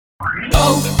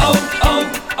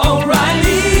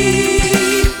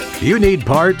O'Reilly! You need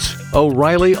parts?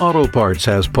 O'Reilly Auto Parts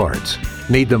has parts.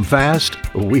 Need them fast?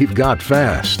 We've got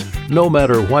fast. No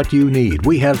matter what you need,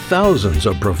 we have thousands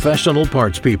of professional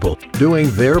parts people doing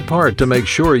their part to make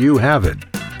sure you have it.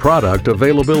 Product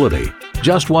availability.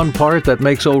 Just one part that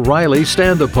makes O'Reilly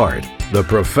stand apart. The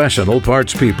professional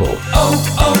parts people.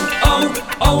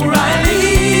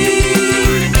 O'Reilly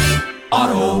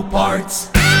Auto Parts.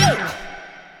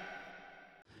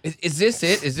 Is this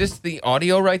it? Is this the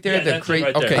audio right there? Yeah, that's it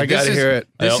right there. Okay, I gotta hear it.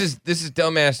 This is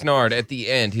Dumbass Nard at the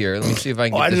end here. Let me see if I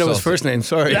can get I didn't know his also. first name.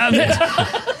 Sorry. Yeah,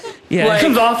 It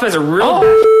comes off as a real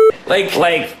like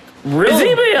real is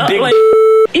anybody else, big like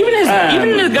even his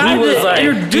even the guy he was that like,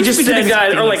 introduced he just me to said the guy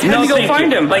or like no, had to go thank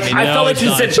find you. him. Like I now felt like it's he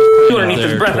not said underneath his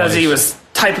there breath as he twice. was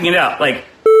typing it out. Like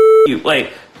you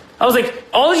like I was like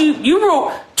all you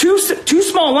wrote two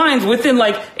small lines within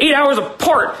like 8 hours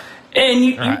apart. And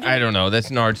you, I don't know.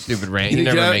 That's Nard's stupid rant. He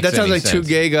never makes that sounds any like sense. two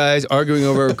gay guys arguing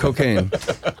over cocaine.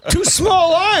 Two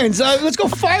small lines. Let's go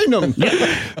find them.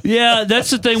 Yeah,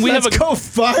 that's the thing. Let's go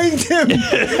find him.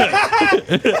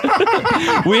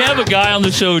 We have a guy on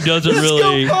the show who doesn't Let's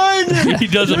really. go find him. He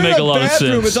doesn't You're make in a lot of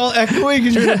bathroom. sense. It's all echoing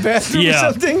because you're in a bathroom Yeah.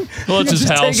 or something. Well, it's his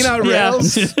Just house. taking out Yeah.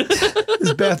 rails.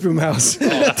 His bathroom house.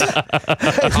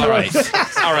 All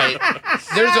right.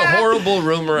 There's a horrible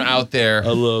rumor out there. I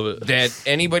love it. That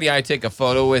anybody I take a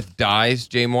photo with dies.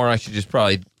 Jay Mohr, I should just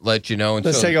probably let you know. And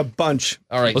Let's so, take a bunch.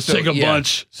 all right, Let's take a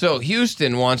bunch. So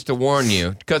Houston wants to warn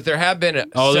you because there have been The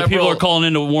several, people are calling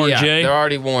in to warn Jay. They're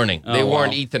already warning. They Oh,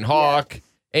 warned wow. Ethan Hawke.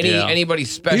 Anybody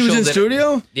special? He was in that-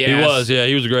 studio? Yes. He was. Yeah,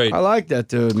 he was great. I like that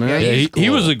dude, man. Yeah, Yeah, he's he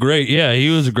was cool. a great. Yeah, he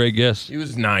was a great guest. He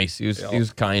was nice. He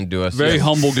was kind to us. Very Yes.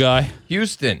 humble guy.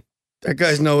 Houston. That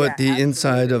guy's know what the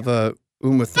inside of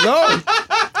Uma. No,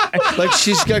 like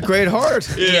she's got great heart.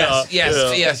 Yes.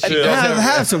 She does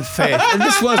Have some faith. And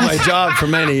this was my job for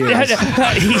many years.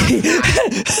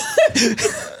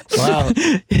 Wow.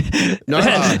 No,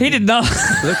 he did not.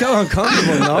 look how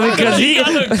uncomfortable. No, Because he.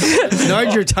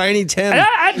 Nard, your tiny Tim.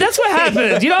 That's what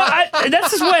happens. You know,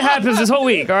 that's just what happens this whole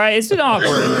week. All right, it's been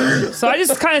awkward. So I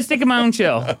just kind of stick in my own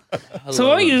chill. So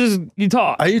why don't you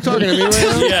talk? Are you talking to me right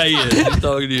now? Yeah, he is. He's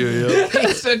talking to you. Yeah.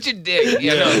 He's such a dick.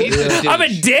 Yeah, no, he's a douche. I'm a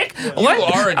dick.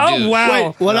 What? are a Oh douche. wow.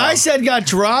 Wait, what I said got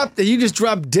dropped, and you just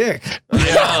dropped dick.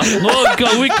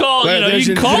 Well, we call. Right, You know, there's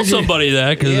you your- call there's your- somebody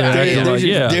that because Yeah, they're acting There's, like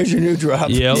your, there's your new drop.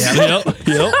 Yep.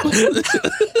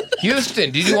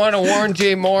 Houston, did you want to warn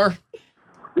Jay Mohr?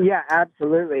 Yeah,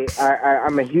 absolutely.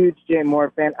 I'm a huge Jay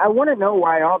Mohr fan. I want to know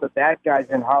why all the bad guys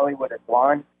in Hollywood are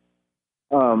blonde.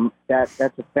 That's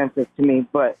offensive to me.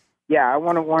 But yeah, I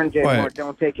want to warn Jay Wait. Mohr.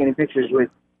 Don't take any pictures with.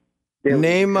 Billy,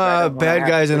 Name because I don't wanna bad have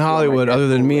guys to in feel like Hollywood that. other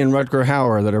than me and Rutger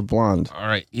Hauer that are blonde. All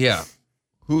right, yeah.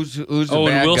 Who's the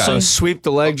Owen bad Wilson? guy? Sweep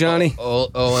the leg, Johnny.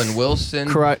 Owen Wilson.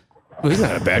 Karate. Well, he's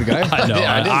not a bad guy. I know.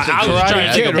 Yeah, I didn't say I was Karate trying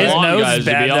to Kid, think of right? His blonde nose guys, is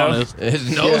to bad, be though. honest.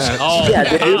 His nose. Yeah. Oh, Yeah,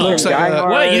 dude, He looks like Die a-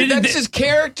 Hard. What? You didn't? That's his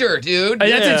character, dude.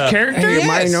 That's Yeah. his character. Hey,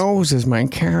 my Yes. nose is my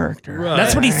character.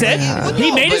 That's what he said. He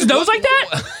No, made his but nose like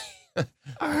that.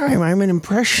 I'm an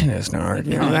impressionist, Nard.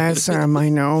 You know, that's my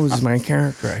nose is my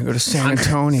character. I go to San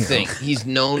Antonio. Think he's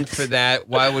known for that.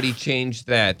 Why would he change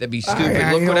that? That'd be stupid.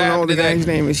 I Look don't what know. happened The to guy's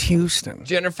that name is Houston.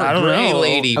 Jennifer I don't Grey know.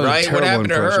 lady, That was a right? What terrible happened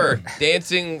to her? impression.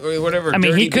 Dancing or whatever. I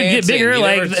mean, he Dirty could get Dancing. bigger, You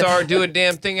like never the- saw her do a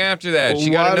damn thing after that. She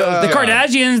got a What, nose The job.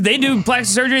 Kardashians, they do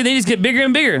plastic surgery. They just get bigger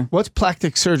and bigger. What's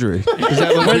plastic surgery? Is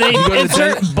that Where they you go to the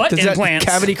insert dentist? butt Does that implants.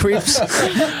 Cavity creeps.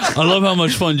 I love how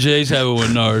much fun Jay's having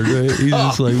with Nard. Right? He's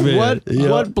just like,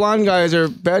 man. What blonde guys are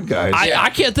bad guys? I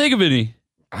can't think of any.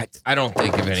 I don't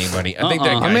think of anybody. I think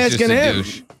that Uh-uh. guy's I'm just asking a him.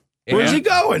 douche. Where's Yeah. he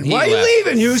going? He Why are you left.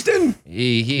 leaving, Houston?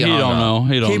 He He hung don't up. know.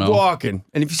 He don't Keep know. walking.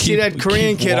 And if you see Keep- that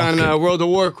Korean keep kid on walking. World of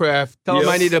Warcraft, tell him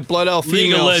Yep. I need a blood elf League of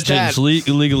female Legends. stat.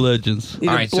 League of Legends. Need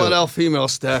All a right, blood so- elf female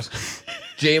stat.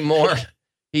 Jay Mohr,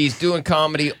 he's doing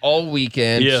comedy all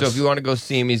weekend. Yes. So if you want to go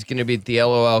see him, he's going to be at the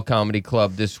LOL Comedy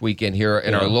Club this weekend here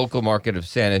in our local market of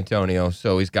San Antonio.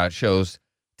 So he's got shows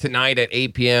tonight at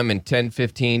 8 p.m. and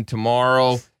 10:15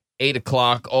 tomorrow, 8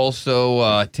 o'clock also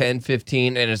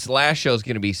 10:15. And his last show is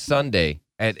going to be Sunday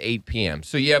at 8 p.m.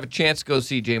 So you have a chance to go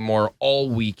see Jay Mohr all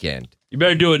weekend. You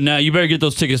better do it now. You better get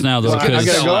those tickets now, though. I because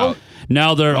gotta go?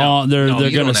 now they're on. They're No, you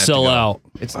going don't to have sell go. out.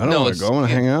 It's, I don't want to go. I want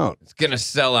to hang out. It's going to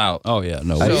sell out. Oh yeah,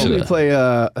 no. I we usually should- play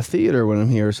a theater when I'm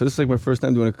here, so this is like my first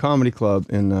time doing a comedy club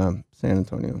in San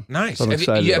Antonio. Nice. So I'm Have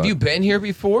excited you about it. been here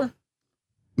before?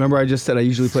 Remember I just said I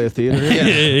usually play a theater?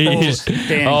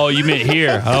 Yeah. Oh, you meant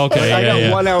here. Okay. I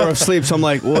got 1 hour of sleep, so I'm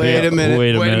like, wait a minute.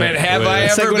 Wait a minute. Have I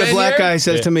It's ever like when been a black here? guy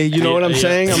says to me, you know what I'm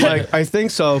saying? I'm like, I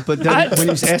think so. But then when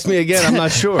you ask me again, I'm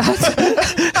not sure.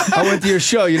 I went to your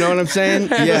show, you know what I'm saying?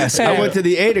 Yes. I went to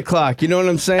the 8 o'clock, you know what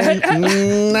I'm saying?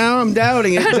 Now I'm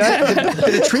doubting it.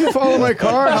 Did a tree fall in my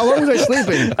car? How long was I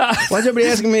sleeping? Why is everybody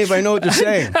asking me if I know what they're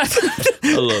saying?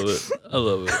 I love it.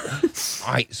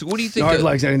 All right, so what do you think? Nard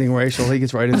likes anything racial. He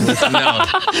gets right into it. No.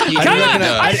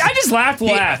 I just laugh.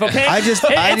 Okay.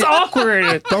 It's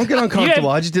awkward. Don't get uncomfortable.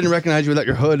 I just didn't recognize you without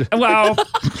your hood. Well,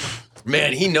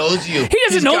 Man, he knows you. he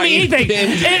doesn't know me anything.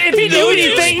 If he knew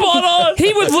anything,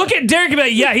 he would look at Derek and be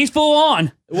like, "Yeah, he's full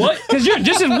on." What? Because you're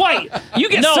just as white. You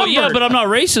get sunburned. Yeah, but I'm not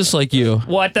racist like you.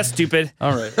 What? That's stupid.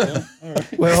 All right.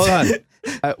 Wait, hold on.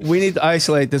 We need to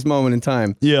isolate this moment in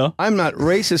time. Yeah. I'm not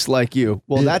racist like you.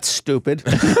 Well, that's stupid.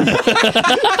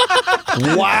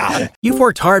 Wow. You've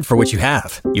worked hard for what you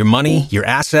have. Your money, your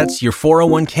assets, your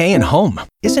 401k, and home.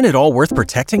 Isn't it all worth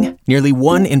protecting? Nearly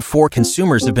 1 in 4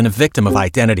 consumers have been a victim of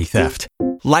identity theft.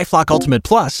 LifeLock Ultimate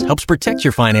Plus helps protect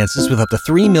your finances with up to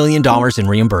 $3 million in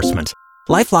reimbursement.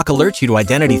 LifeLock alerts you to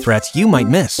identity threats you might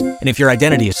miss. And if your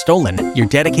identity is stolen, your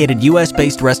dedicated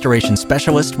U.S.-based restoration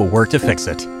specialist will work to fix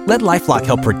it. Let LifeLock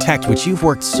help protect what you've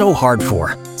worked so hard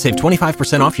for. Save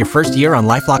 25% off your first year on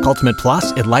LifeLock Ultimate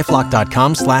Plus at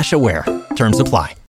LifeLock.com/aware. Terms apply.